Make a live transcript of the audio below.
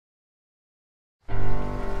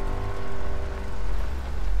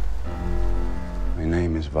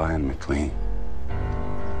name is Vian McLean.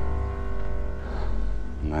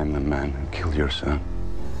 And I'm the man who killed your son.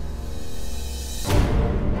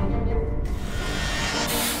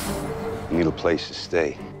 I need a place to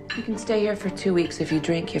stay. You can stay here for 2 weeks. If you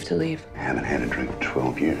drink, you have to leave. I haven't had a drink for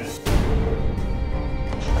 12 years.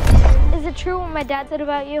 Is it true what my dad said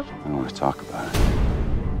about you? I don't want to talk about it.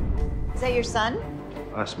 Is that your son?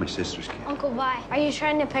 That's my sister's kid. Uncle Vi, are you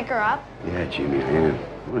trying to pick her up? Yeah, Jimmy, I am.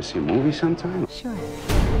 You want to see a movie sometime? Sure.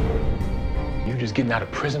 You're just getting out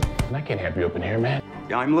of prison, and I can't have you up in here, man.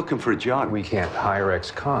 Yeah, I'm looking for a job. We can't hire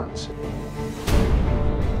ex-cons.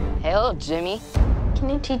 Hello, Jimmy. Can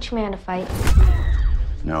you teach me how to fight?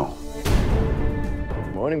 No.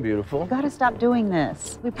 Morning, beautiful. You gotta stop doing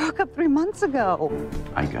this. We broke up 3 months ago.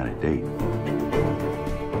 I got a date.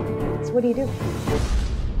 So what do you do?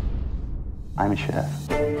 I'm a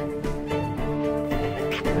chef. I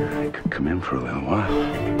could come in for a little while.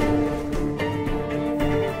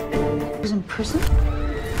 He was in prison?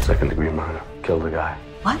 Second-degree murder. Killed a guy.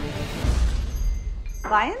 What?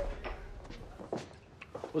 Lion?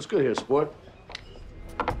 What's good here, sport?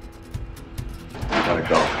 I gotta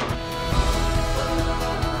go.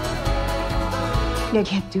 I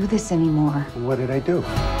can't do this anymore. What did I do?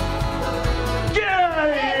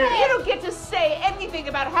 You don't get to say anything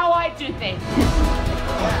about how I do things.